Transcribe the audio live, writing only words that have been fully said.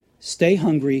Stay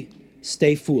hungry,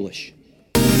 stay foolish.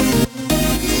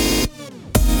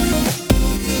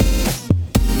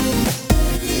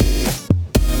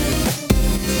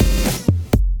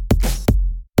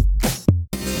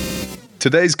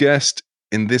 Today's guest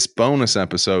in this bonus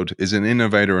episode is an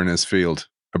innovator in his field,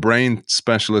 a brain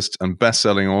specialist and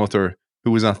best-selling author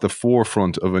who is at the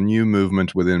forefront of a new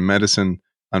movement within medicine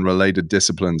and related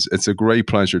disciplines. It's a great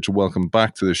pleasure to welcome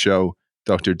back to the show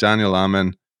Dr. Daniel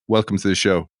Amen. Welcome to the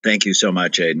show. Thank you so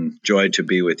much, Aidan. Joy to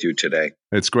be with you today.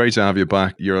 It's great to have you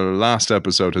back. Your last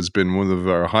episode has been one of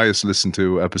our highest listened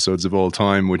to episodes of all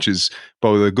time, which is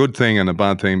both a good thing and a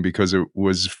bad thing because it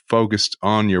was focused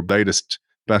on your latest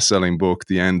best-selling book,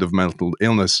 The End of Mental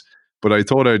Illness. But I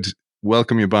thought I'd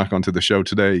welcome you back onto the show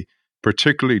today,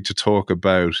 particularly to talk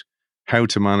about how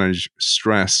to manage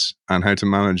stress and how to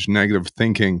manage negative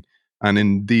thinking, and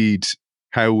indeed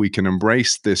how we can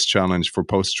embrace this challenge for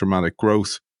post-traumatic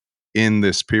growth in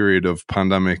this period of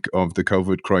pandemic of the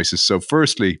COVID crisis. So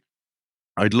firstly,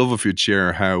 I'd love if you'd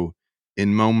share how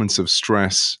in moments of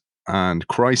stress and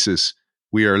crisis,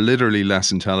 we are literally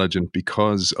less intelligent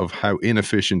because of how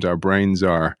inefficient our brains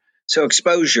are. So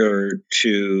exposure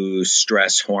to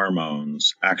stress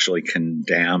hormones actually can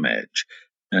damage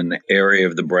an area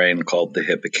of the brain called the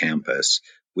hippocampus,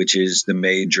 which is the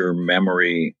major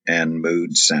memory and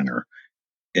mood center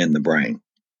in the brain.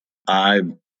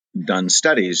 I've done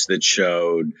studies that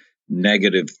showed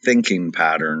negative thinking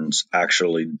patterns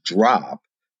actually drop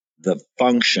the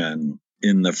function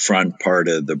in the front part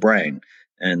of the brain.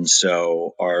 And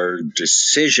so our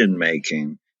decision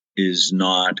making is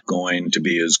not going to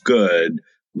be as good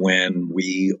when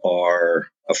we are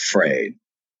afraid.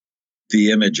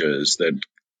 The images that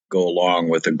go along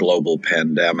with a global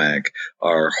pandemic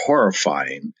are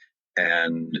horrifying.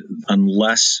 And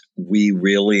unless we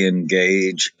really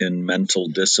engage in mental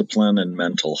discipline and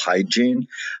mental hygiene,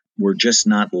 we're just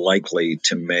not likely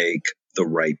to make the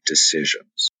right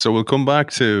decisions. So we'll come back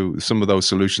to some of those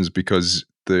solutions because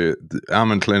the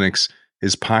Amen Clinics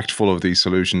is packed full of these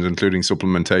solutions, including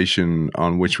supplementation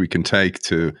on which we can take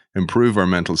to improve our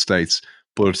mental states.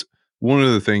 But one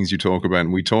of the things you talk about,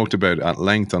 and we talked about at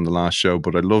length on the last show,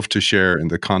 but I'd love to share in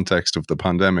the context of the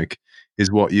pandemic, is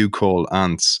what you call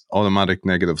ANTS, automatic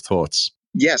negative thoughts.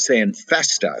 Yes, they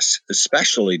infest us,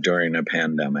 especially during a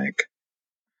pandemic.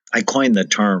 I coined the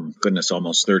term, goodness,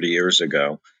 almost 30 years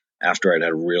ago, after I'd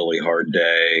had a really hard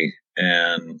day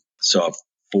and saw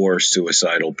 4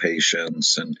 suicidal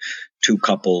patients and 2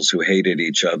 couples who hated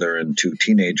each other and 2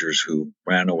 teenagers who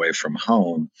ran away from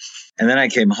home. And then I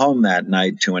came home that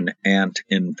night to an ant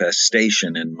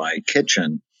infestation in my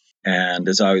kitchen. And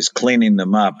as I was cleaning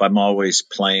them up, I'm always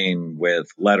playing with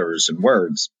letters and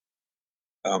words.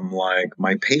 I'm like,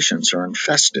 my patients are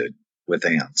infested with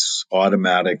ants,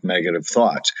 automatic negative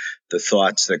thoughts, the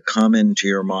thoughts that come into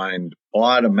your mind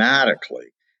automatically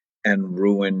and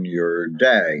ruin your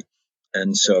day.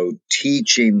 And so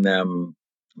teaching them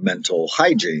mental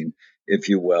hygiene, if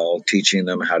you will, teaching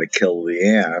them how to kill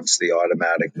the ants, the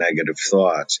automatic negative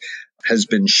thoughts, has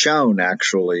been shown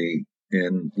actually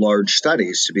in large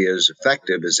studies to be as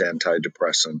effective as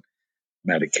antidepressant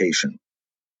medication.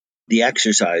 The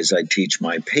exercise I teach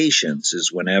my patients is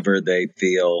whenever they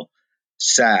feel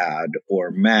sad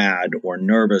or mad or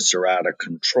nervous or out of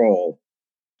control,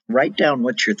 write down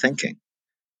what you're thinking.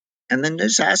 And then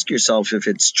just ask yourself if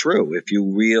it's true, if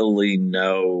you really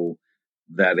know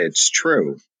that it's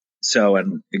true. So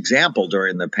an example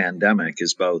during the pandemic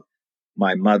is both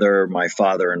my mother, my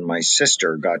father, and my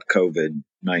sister got COVID-19.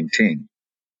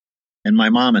 And my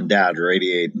mom and dad are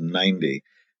 88 and 90.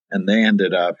 And they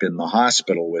ended up in the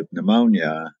hospital with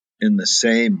pneumonia in the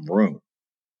same room.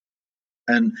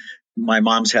 And my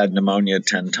mom's had pneumonia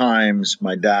 10 times.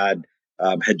 My dad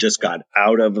had just got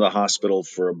out of the hospital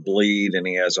for a bleed, and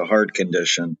he has a heart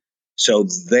condition. So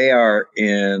they are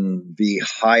in the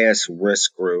highest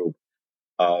risk group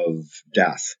of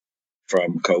death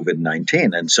from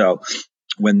COVID-19. And so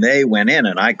when they went in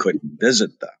and I couldn't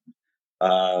visit them,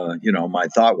 my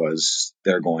thought was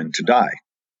they're going to die.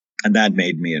 And that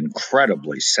made me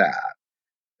incredibly sad.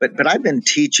 But I've been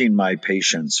teaching my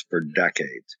patients for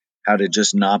decades how to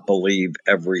just not believe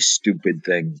every stupid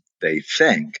thing they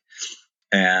think.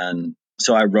 And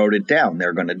so I wrote it down.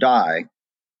 They're going to die.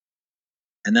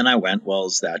 And then I went, well,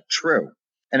 is that true?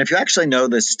 And if you actually know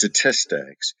the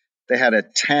statistics, they had a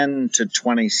 10 to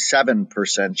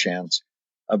 27% chance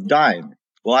of dying.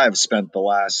 Well, I have spent the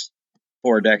last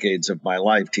 4 decades of my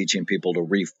life teaching people to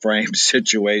reframe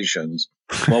situations.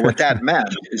 Well, what that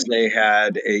meant is they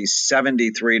had a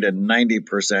 73 to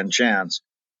 90% chance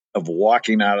of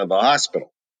walking out of the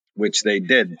hospital, which they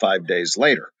did 5 days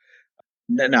later.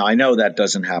 Now, I know that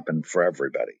doesn't happen for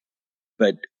everybody,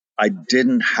 but I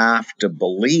didn't have to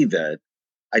believe it.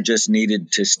 I just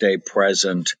needed to stay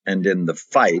present and in the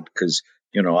fight because,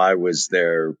 I was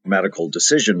their medical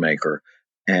decision maker,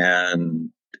 and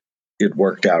it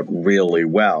worked out really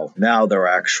well. Now they're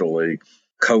actually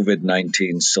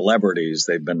COVID-19 celebrities.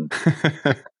 They've been,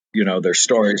 their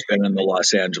story's been in the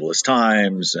Los Angeles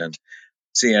Times and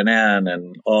CNN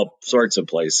and all sorts of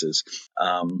places.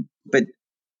 But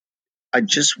I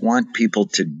just want people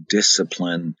to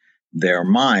discipline their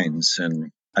minds.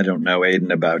 And I don't know,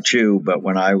 Aiden, about you, but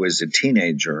when I was a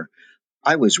teenager,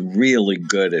 I was really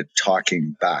good at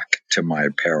talking back to my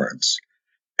parents.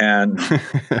 And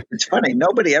it's funny,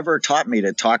 nobody ever taught me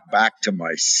to talk back to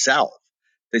myself,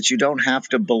 that you don't have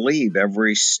to believe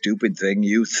every stupid thing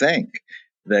you think,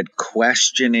 that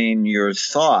questioning your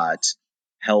thoughts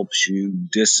helps you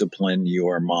discipline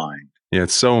your mind. Yeah,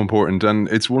 it's so important. And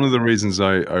it's one of the reasons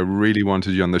I really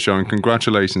wanted you on the show. And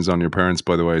congratulations on your parents,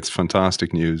 by the way. It's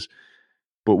fantastic news.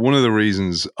 But one of the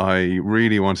reasons I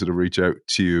really wanted to reach out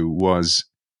to you was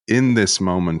in this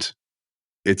moment,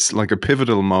 it's like a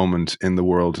pivotal moment in the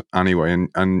world anyway.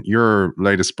 And your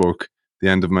latest book, The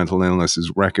End of Mental Illness,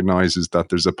 recognizes that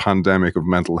there's a pandemic of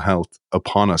mental health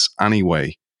upon us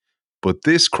anyway. But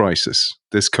this crisis,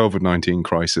 this COVID-19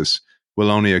 crisis,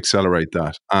 will only accelerate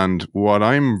that. And what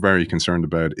I'm very concerned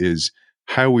about is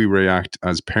how we react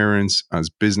as parents,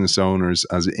 as business owners,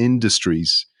 as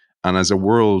industries, and as a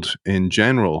world in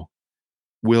general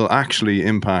will actually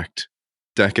impact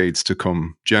decades to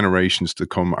come, generations to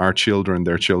come, our children,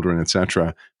 their children,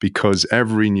 etc. Because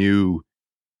every new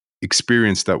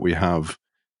experience that we have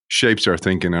shapes our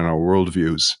thinking and our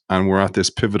worldviews. And we're at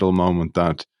this pivotal moment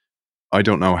that I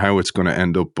don't know how it's going to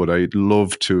end up, but I'd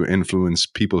love to influence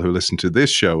people who listen to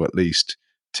this show, at least,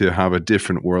 to have a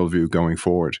different worldview going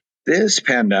forward. This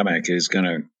pandemic is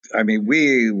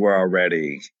we were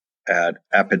already at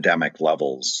epidemic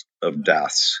levels of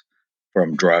deaths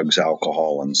from drugs,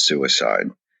 alcohol, and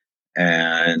suicide.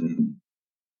 And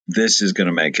this is going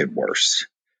to make it worse.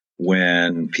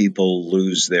 When people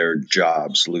lose their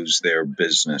jobs, lose their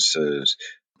businesses,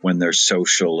 when they're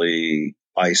socially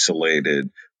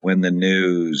isolated, when the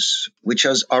news, which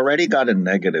has already got a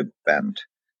negative bent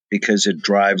because it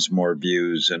drives more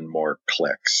views and more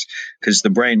clicks, because the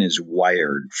brain is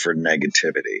wired for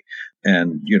negativity.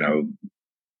 And,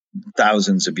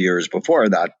 thousands of years before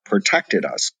that protected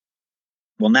us.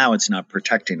 Well, now it's not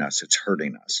protecting us, it's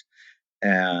hurting us.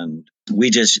 And we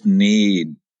just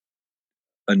need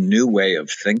a new way of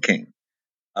thinking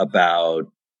about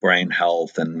brain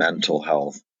health and mental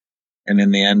health. And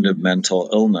in the end of mental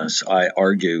illness, I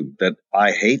argue that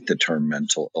I hate the term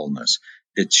mental illness.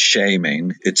 It's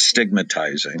shaming, it's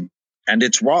stigmatizing, and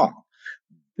it's wrong.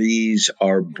 These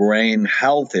are brain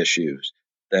health issues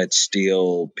that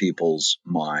steal people's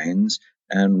minds.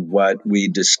 And what we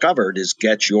discovered is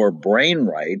get your brain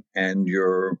right and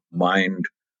your mind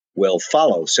will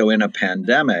follow. So in a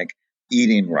pandemic,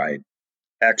 eating right,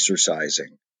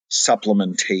 exercising,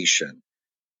 supplementation,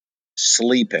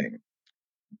 sleeping,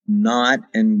 not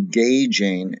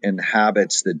engaging in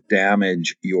habits that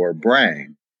damage your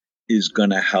brain is going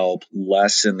to help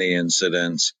lessen the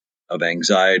incidence of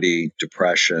anxiety,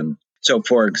 depression. So,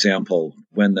 for example,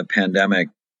 when the pandemic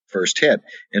first hit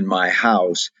in my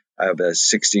house, I have a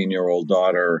 16-year-old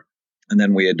daughter, and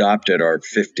then we adopted our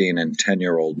 15 and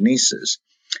 10-year-old nieces.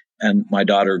 And my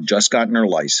daughter just gotten her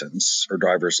license, her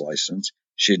driver's license.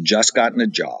 She had just gotten a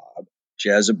job. She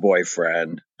has a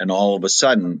boyfriend. And all of a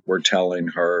sudden, we're telling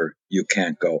her, you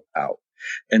can't go out.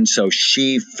 And so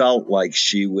she felt like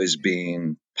she was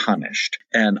being punished.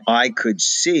 And I could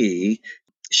see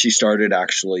she started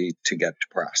actually to get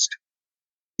depressed.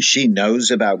 She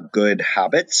knows about good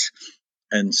habits.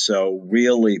 And so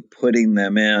really putting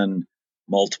them in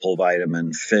multiple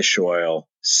vitamin, fish oil,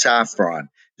 saffron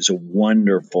is a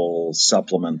wonderful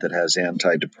supplement that has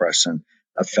antidepressant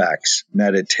effects,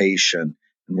 meditation.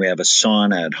 And we have a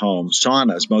sauna at home.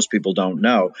 Saunas, most people don't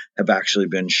know, have actually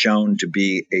been shown to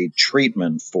be a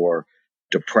treatment for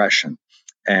depression.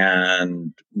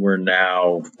 And we're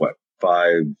now,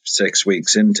 5-6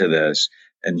 weeks into this,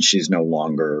 and she's no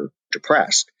longer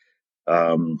depressed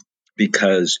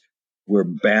because we're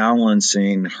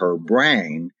balancing her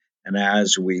brain. And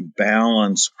as we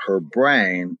balance her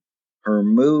brain, her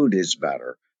mood is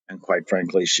better. And quite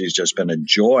frankly, she's just been a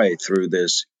joy through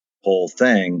this whole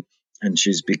thing. And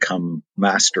she's become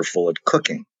masterful at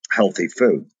cooking healthy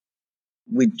food.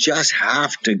 We just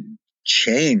have to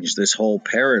change this whole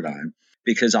paradigm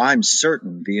because I'm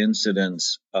certain the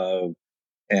incidence of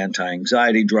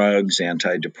anti-anxiety drugs,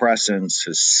 antidepressants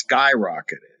has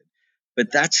skyrocketed.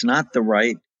 But that's not the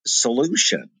right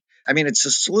solution. I mean, it's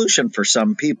a solution for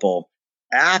some people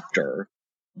after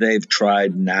they've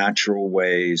tried natural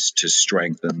ways to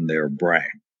strengthen their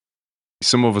brain.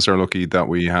 Some of us are lucky that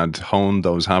we had honed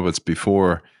those habits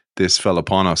before this fell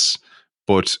upon us.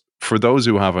 But for those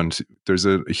who haven't, there's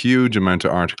a huge amount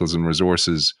of articles and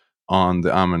resources on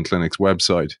the Amen Clinic's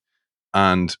website.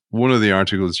 And one of the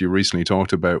articles you recently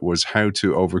talked about was how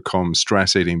to overcome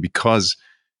stress eating, because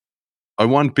I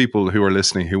want people who are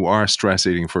listening who are stress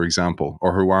eating, for example,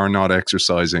 or who are not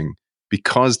exercising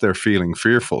because they're feeling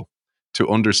fearful, to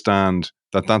understand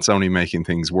that that's only making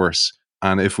things worse.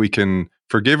 And if we can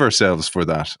forgive ourselves for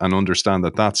that and understand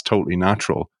that that's totally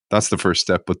natural, that's the first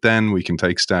step. But then we can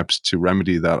take steps to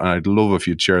remedy that. And I'd love if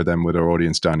you'd share them with our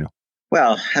audience, Daniel.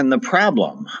 Well, and the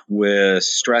problem with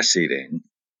stress eating,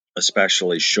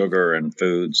 especially sugar and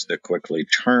foods that quickly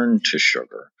turn to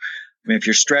sugar. I mean, if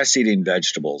you're stress eating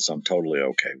vegetables, I'm totally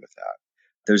okay with that.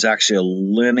 There's actually a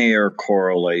linear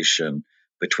correlation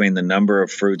between the number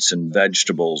of fruits and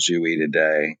vegetables you eat a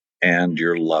day and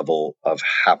your level of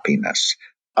happiness,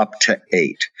 up to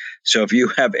 8. So if you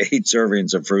have 8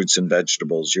 servings of fruits and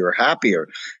vegetables, you're happier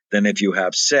than if you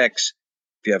have 6.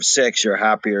 If you have 6, you're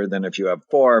happier than if you have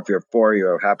 4. If you have 4,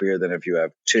 you're happier than if you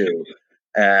have 2.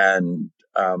 And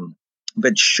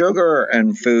but sugar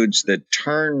and foods that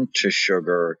turn to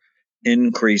sugar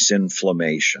increase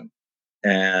inflammation.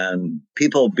 And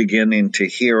people beginning to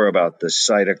hear about the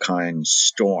cytokine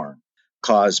storm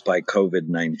caused by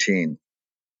COVID-19,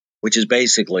 which is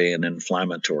basically an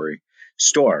inflammatory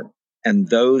storm. And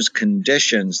those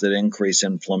conditions that increase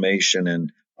inflammation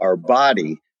in our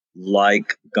body,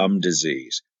 like gum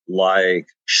disease, like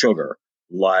sugar,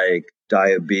 like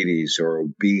diabetes or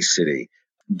obesity,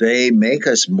 they make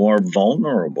us more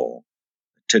vulnerable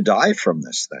to die from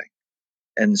this thing.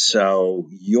 And so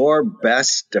your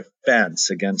best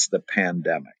defense against the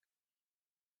pandemic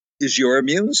is your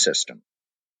immune system.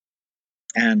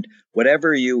 And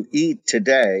whatever you eat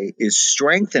today is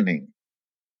strengthening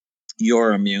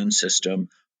your immune system,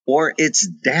 or it's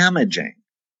damaging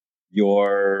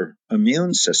your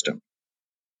immune system.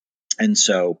 And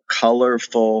so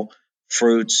colorful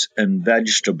fruits and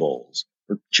vegetables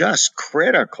are just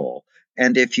critical.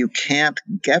 And if you can't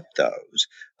get those,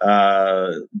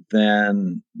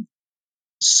 then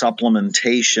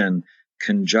supplementation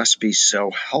can just be so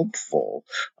helpful.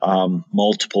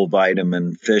 Multiple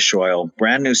vitamin fish oil,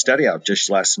 brand new study out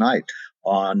just last night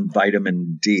on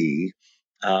vitamin D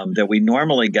that we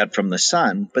normally get from the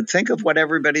sun. But think of what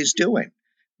everybody's doing.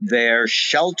 They're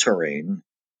sheltering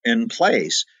in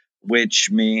place, which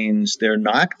means they're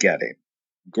not getting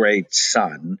great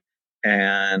sun.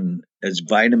 And as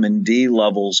vitamin D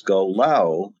levels go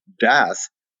low, death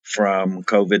from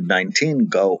COVID-19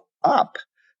 go up.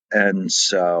 And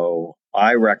so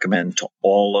I recommend to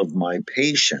all of my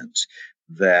patients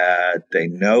that they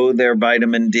know their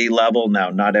vitamin D level. Now,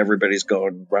 not everybody's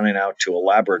running out to a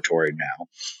laboratory now,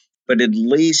 but at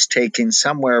least taking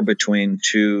somewhere between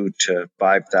 2,000 to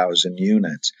 5,000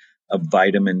 units of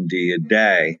vitamin D a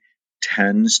day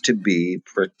tends to be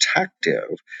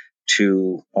protective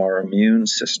to our immune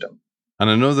system. And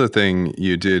another thing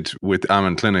you did with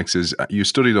Amen Clinics is you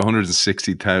studied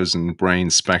 160,000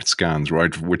 brain SPECT scans,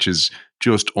 right? Which is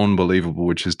just unbelievable,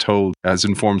 which has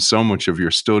informed so much of your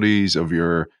studies, of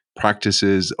your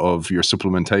practices, of your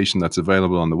supplementation that's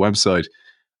available on the website.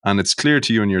 And it's clear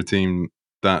to you and your team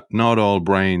that not all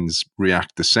brains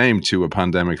react the same to a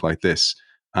pandemic like this.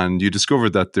 And you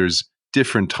discovered that there's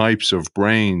different types of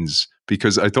brains,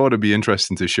 because I thought it'd be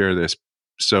interesting to share this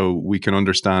so we can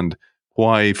understand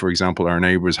why, for example, our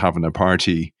neighbors having a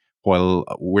party while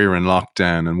we're in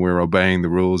lockdown and we're obeying the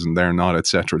rules and they're not, et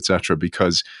cetera,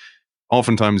 because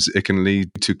oftentimes it can lead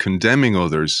to condemning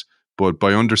others, but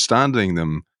by understanding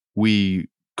them, we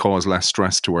cause less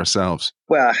stress to ourselves.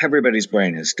 Well, everybody's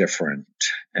brain is different.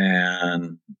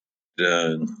 And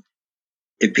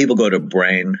if people go to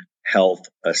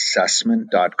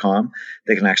brainhealthassessment.com,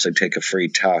 they can actually take a free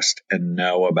test and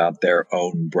know about their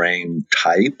own brain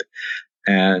type.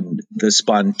 And the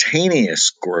spontaneous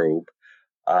group,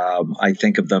 I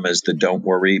think of them as the don't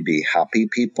worry, be happy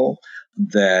people,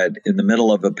 that in the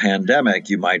middle of a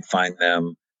pandemic, you might find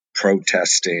them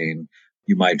protesting.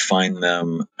 You might find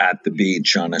them at the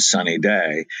beach on a sunny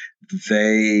day.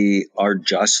 They are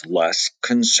just less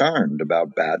concerned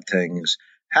about bad things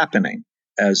happening,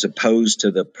 as opposed to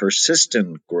the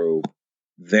persistent group.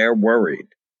 They're worried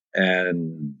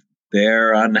and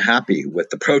they're unhappy with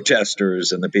the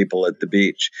protesters and the people at the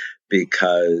beach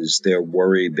because they're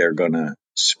worried they're going to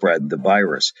spread the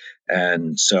virus.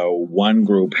 And so one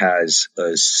group has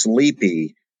a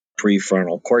sleepy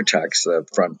prefrontal cortex, the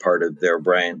front part of their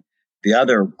brain, The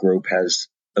other group has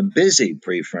a busy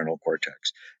prefrontal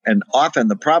cortex. And often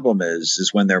the problem is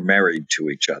when they're married to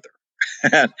each other.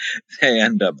 And they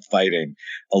end up fighting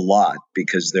a lot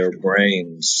because their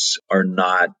brains are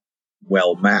not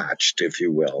well matched, if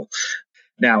you will.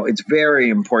 Now, it's very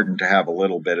important to have a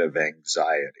little bit of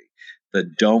anxiety. The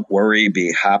don't worry,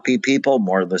 be happy people,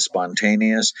 more the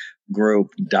spontaneous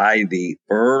group, die the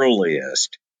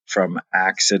earliest from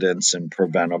accidents and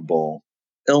preventable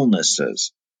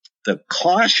illnesses. The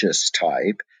cautious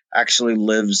type actually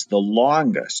lives the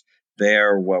longest.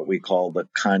 They're what we call the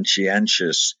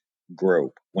conscientious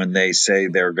group. When they say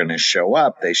they're going to show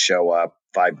up, they show up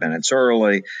 5 minutes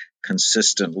early,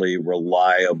 consistently,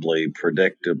 reliably,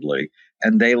 predictably,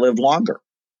 and they live longer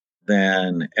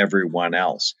than everyone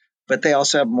else. But they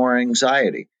also have more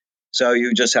anxiety. So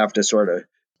you just have to sort of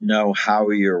know how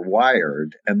you're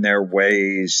wired, and there are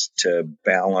ways to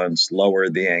balance, lower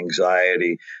the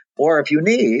anxiety. Or if you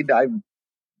need, I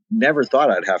never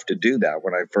thought I'd have to do that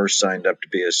when I first signed up to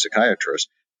be a psychiatrist,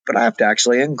 but I have to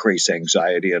actually increase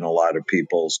anxiety in a lot of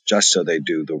people's just so they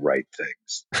do the right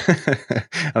things.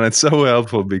 And it's so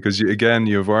helpful because you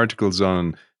have articles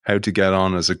on how to get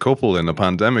on as a couple in a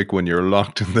pandemic when you're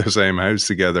locked in the same house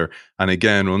together. And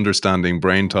again, understanding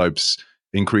brain types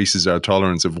increases our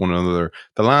tolerance of one another.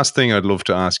 The last thing I'd love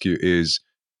to ask you is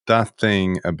that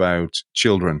thing about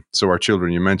children. So our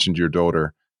children, you mentioned your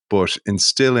daughter, but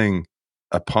instilling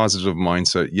a positive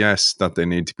mindset, yes, that they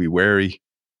need to be wary,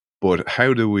 but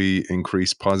how do we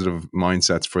increase positive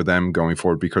mindsets for them going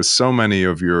forward? Because so many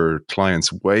of your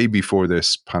clients, way before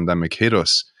this pandemic hit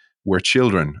us, were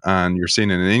children, and you're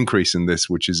seeing an increase in this,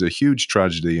 which is a huge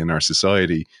tragedy in our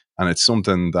society. And it's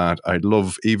something that I'd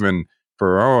love, even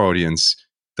for our audience,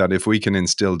 that if we can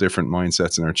instill different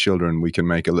mindsets in our children, we can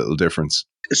make a little difference.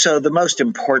 So the most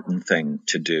important thing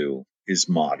to do is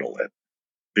model it,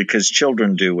 because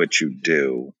children do what you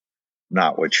do,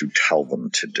 not what you tell them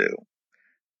to do.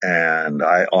 And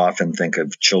I often think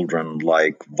of children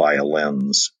like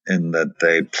violins in that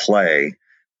they play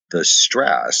the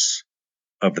stress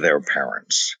of their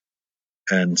parents.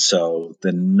 And so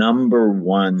the number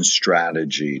one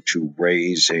strategy to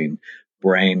raising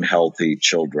brain healthy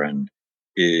children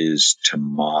is to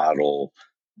model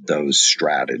those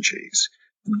strategies.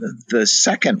 The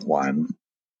second one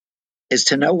is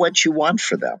to know what you want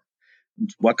for them.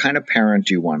 What kind of parent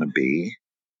do you want to be?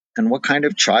 And what kind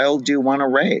of child do you want to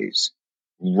raise?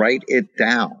 Write it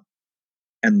down.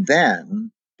 And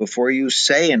then, before you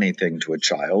say anything to a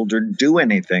child or do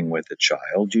anything with a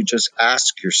child, you just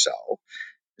ask yourself,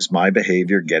 is my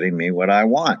behavior getting me what I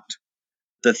want?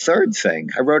 The third thing,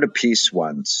 I wrote a piece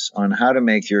once on how to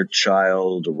make your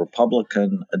child a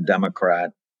Republican, a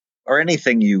Democrat, or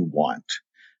anything you want.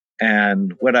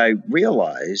 And what I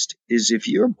realized is if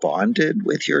you're bonded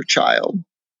with your child,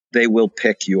 they will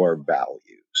pick your values.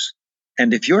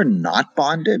 And if you're not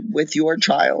bonded with your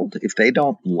child, if they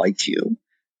don't like you,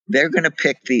 they're going to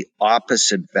pick the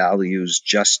opposite values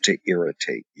just to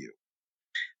irritate you.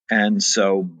 And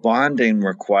so bonding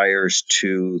requires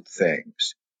two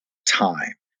things: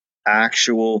 time,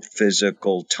 actual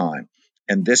physical time.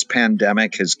 And this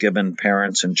pandemic has given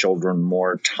parents and children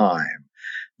more time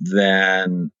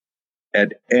than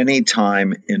at any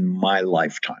time in my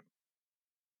lifetime.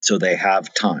 So they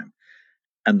have time.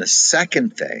 And the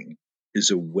second thing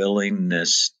is a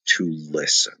willingness to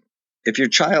listen. If your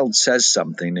child says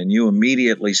something and you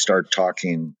immediately start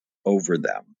talking over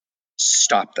them,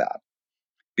 stop that.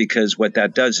 Because what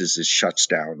that does is it shuts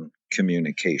down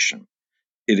communication.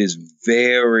 It is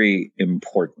very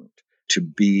important to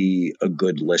be a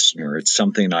good listener. It's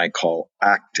something I call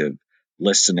active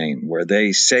listening, where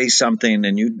they say something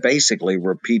and you basically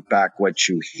repeat back what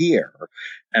you hear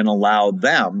and allow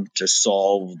them to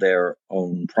solve their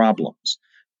own problems.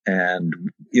 And,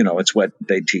 it's what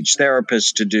they teach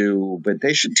therapists to do, but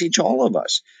they should teach all of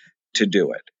us to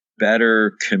do it.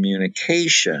 Better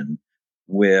communication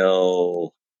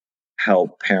will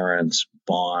help parents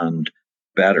bond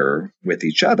better with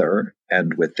each other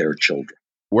and with their children.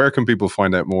 Where can people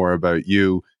find out more about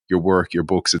you, your work, your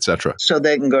books, etc.? So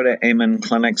they can go to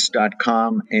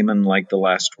amenclinics.com, Amen like the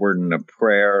last word in a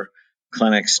prayer,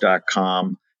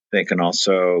 clinics.com. They can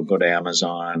also go to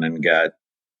Amazon and get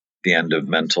The End of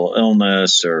Mental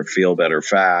Illness or Feel Better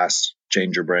Fast,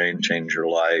 Change Your Brain, Change Your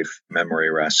Life,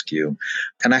 Memory Rescue.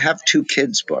 And I have two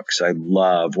kids' books I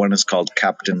love. One is called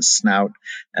Captain Snout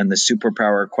and the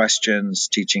Superpower Questions,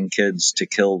 teaching kids to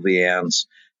kill the ants.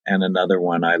 And another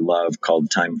one I love called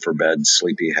Time for Bed,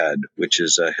 Sleepyhead, which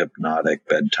is a hypnotic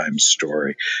bedtime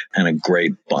story and a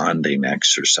great bonding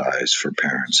exercise for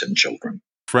parents and children.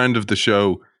 Friend of the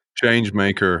show, change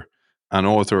maker, and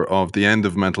author of The End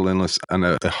of Mental Illness and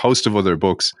a host of other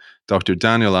books, Dr.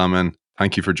 Daniel Amen.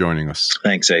 Thank you for joining us.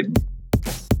 Thanks, Aidan.